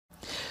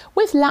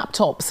With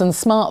laptops and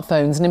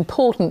smartphones an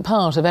important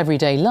part of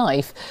everyday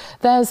life,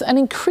 there's an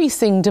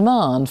increasing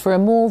demand for a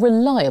more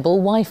reliable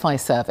Wi-Fi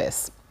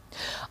service.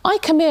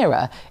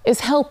 Icomera is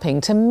helping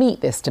to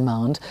meet this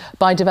demand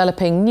by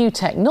developing new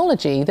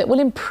technology that will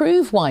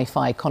improve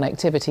Wi-Fi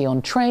connectivity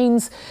on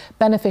trains,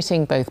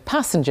 benefiting both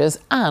passengers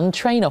and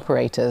train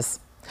operators.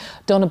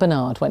 Donna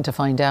Bernard went to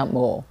find out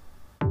more.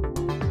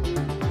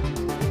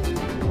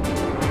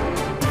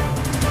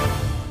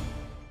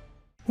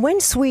 When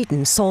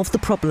Sweden solved the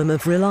problem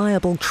of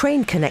reliable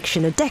train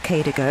connection a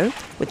decade ago,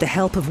 with the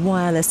help of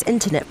wireless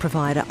internet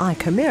provider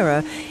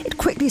Icomera, it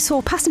quickly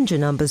saw passenger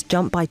numbers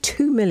jump by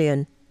 2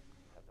 million.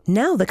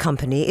 Now the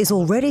company is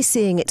already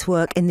seeing its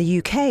work in the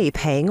UK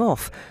paying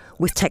off,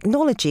 with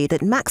technology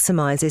that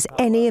maximises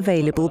any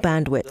available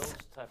bandwidth.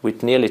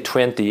 With nearly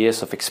 20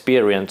 years of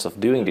experience of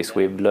doing this,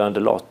 we've learned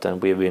a lot,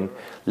 and we've been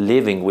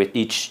living with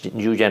each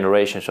new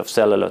generation of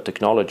cellular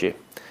technology.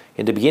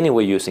 In the beginning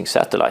we're using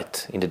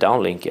satellite in the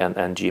downlink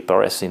and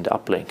GPRS in the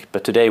uplink,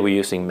 but today we're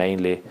using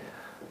mainly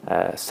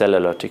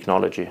cellular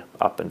technology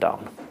up and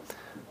down.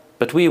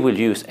 But we will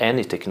use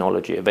any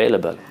technology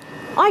available.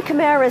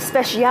 Icomera's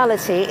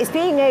speciality is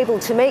being able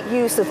to make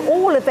use of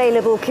all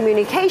available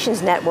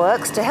communications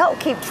networks to help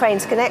keep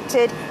trains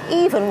connected,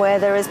 even where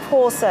there is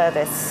poor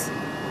service.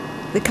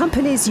 The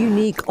company's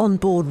unique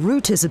onboard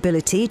router's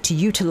ability to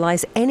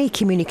utilise any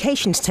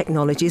communications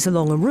technologies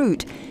along a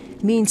route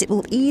means it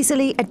will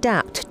easily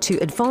adapt to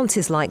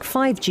advances like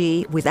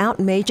 5G without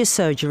major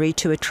surgery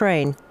to a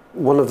train.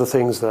 One of the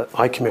things that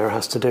Icomera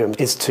has to do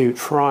is to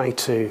try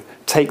to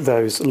take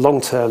those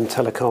long-term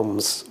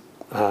telecoms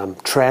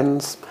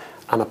trends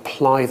and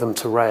apply them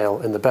to rail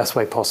in the best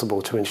way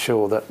possible to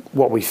ensure that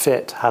what we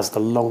fit has the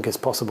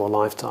longest possible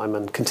lifetime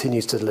and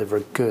continues to deliver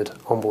a good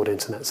onboard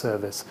internet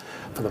service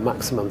for the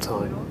maximum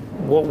time.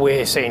 What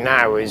we're seeing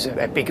now is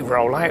a bigger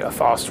rollout, a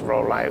faster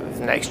rollout of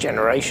the next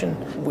generation.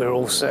 We're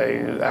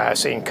also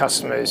seeing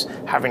customers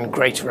having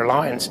greater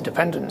reliance and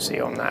dependency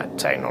on that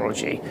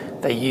technology.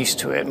 They're used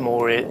to it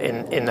more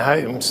in the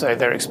home, so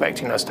they're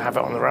expecting us to have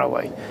it on the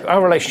railway.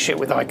 Our relationship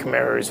with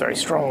Icomera is very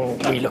strong.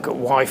 We look at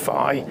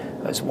Wi-Fi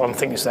as one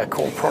thing as their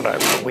core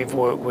product, but we've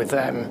worked with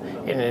them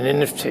in an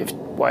innovative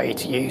way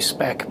to use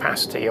spare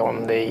capacity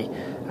on the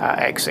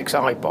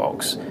X6i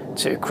box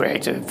to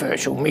create a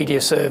virtual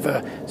media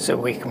server so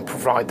we can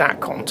provide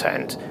that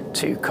content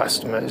to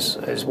customers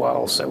as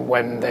well. So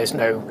when there's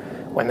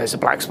a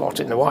black spot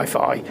in the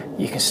Wi-Fi,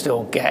 you can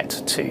still get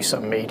to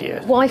some media.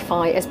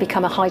 Wi-Fi has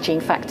become a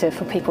hygiene factor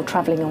for people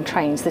travelling on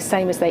trains, the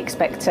same as they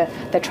expect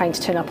their train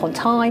to turn up on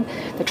time,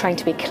 the train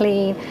to be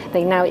clean.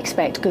 They now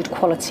expect good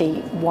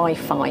quality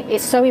Wi-Fi.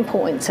 It's so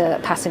important to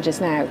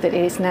passengers now that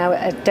it is now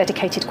a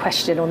dedicated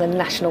question on the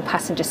National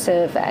Passenger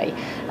Survey.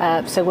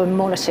 So we're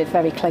monitored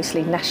very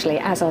closely nationally,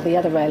 as are the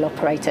other rail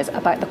operators,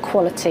 about the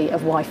quality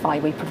of Wi-Fi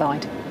we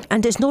provide.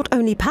 And it's not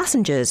only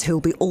passengers who'll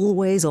be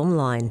always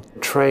online.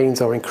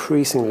 Trains are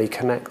increasingly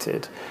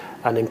connected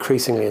and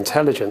increasingly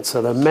intelligent,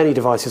 so there are many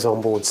devices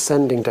on board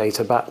sending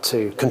data back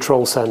to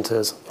control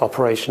centres,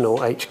 operational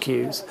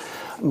HQs,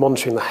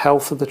 monitoring the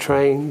health of the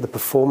train, the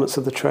performance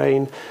of the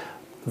train,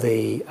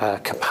 the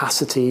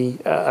capacity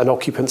and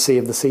occupancy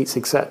of the seats,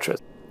 etc.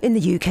 In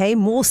the UK,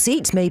 more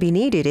seats may be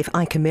needed if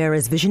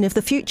Icomera's vision of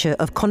the future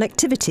of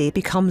connectivity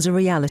becomes a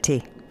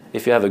reality.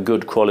 If you have a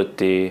good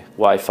quality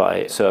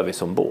Wi-Fi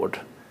service on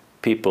board,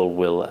 people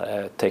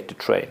will take the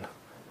train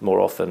more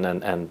often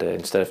and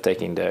instead of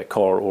taking the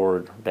car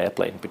or the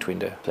airplane between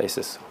the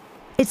places.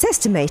 It's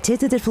estimated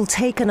that it will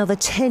take another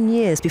 10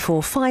 years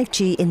before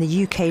 5G in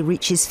the UK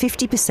reaches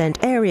 50%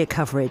 area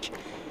coverage.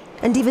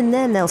 And even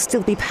then there'll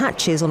still be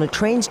patches on a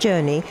train's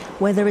journey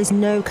where there is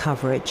no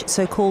coverage,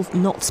 so-called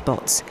not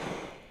spots.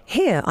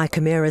 Here,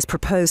 Icomera's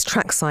proposed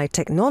trackside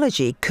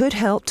technology could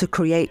help to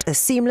create a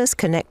seamless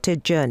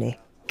connected journey.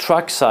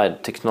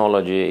 Trackside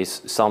technology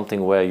is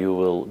something where you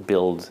will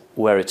build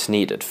where it's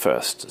needed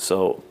first,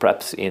 so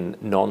perhaps in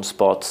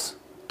non-spots,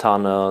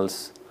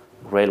 tunnels,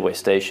 railway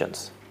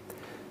stations.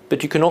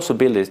 But you can also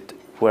build it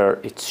where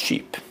it's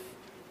cheap.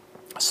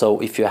 So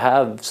if you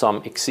have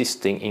some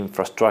existing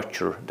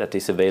infrastructure that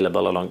is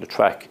available along the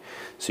track,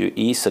 so you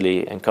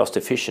easily and cost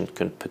efficient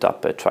can put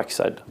up a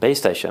trackside base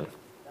station,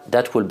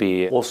 that will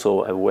be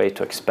also a way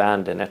to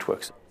expand the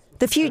networks.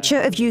 The future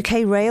of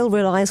UK rail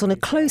relies on a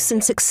close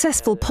and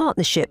successful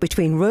partnership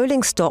between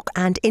rolling stock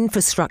and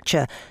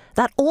infrastructure.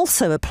 That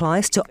also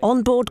applies to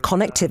onboard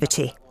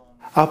connectivity.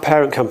 Our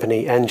parent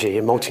company, ENGIE,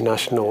 a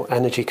multinational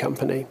energy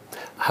company,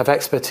 have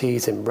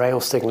expertise in rail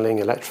signalling,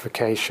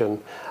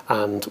 electrification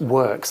and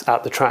works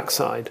at the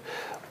trackside,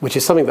 which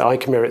is something that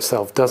Icomera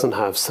itself doesn't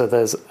have. So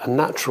there's a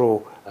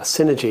natural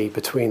synergy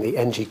between the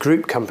ENGIE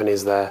group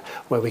companies there,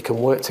 where we can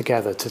work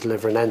together to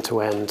deliver an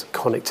end-to-end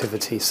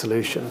connectivity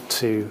solution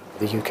to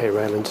the UK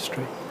rail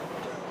industry.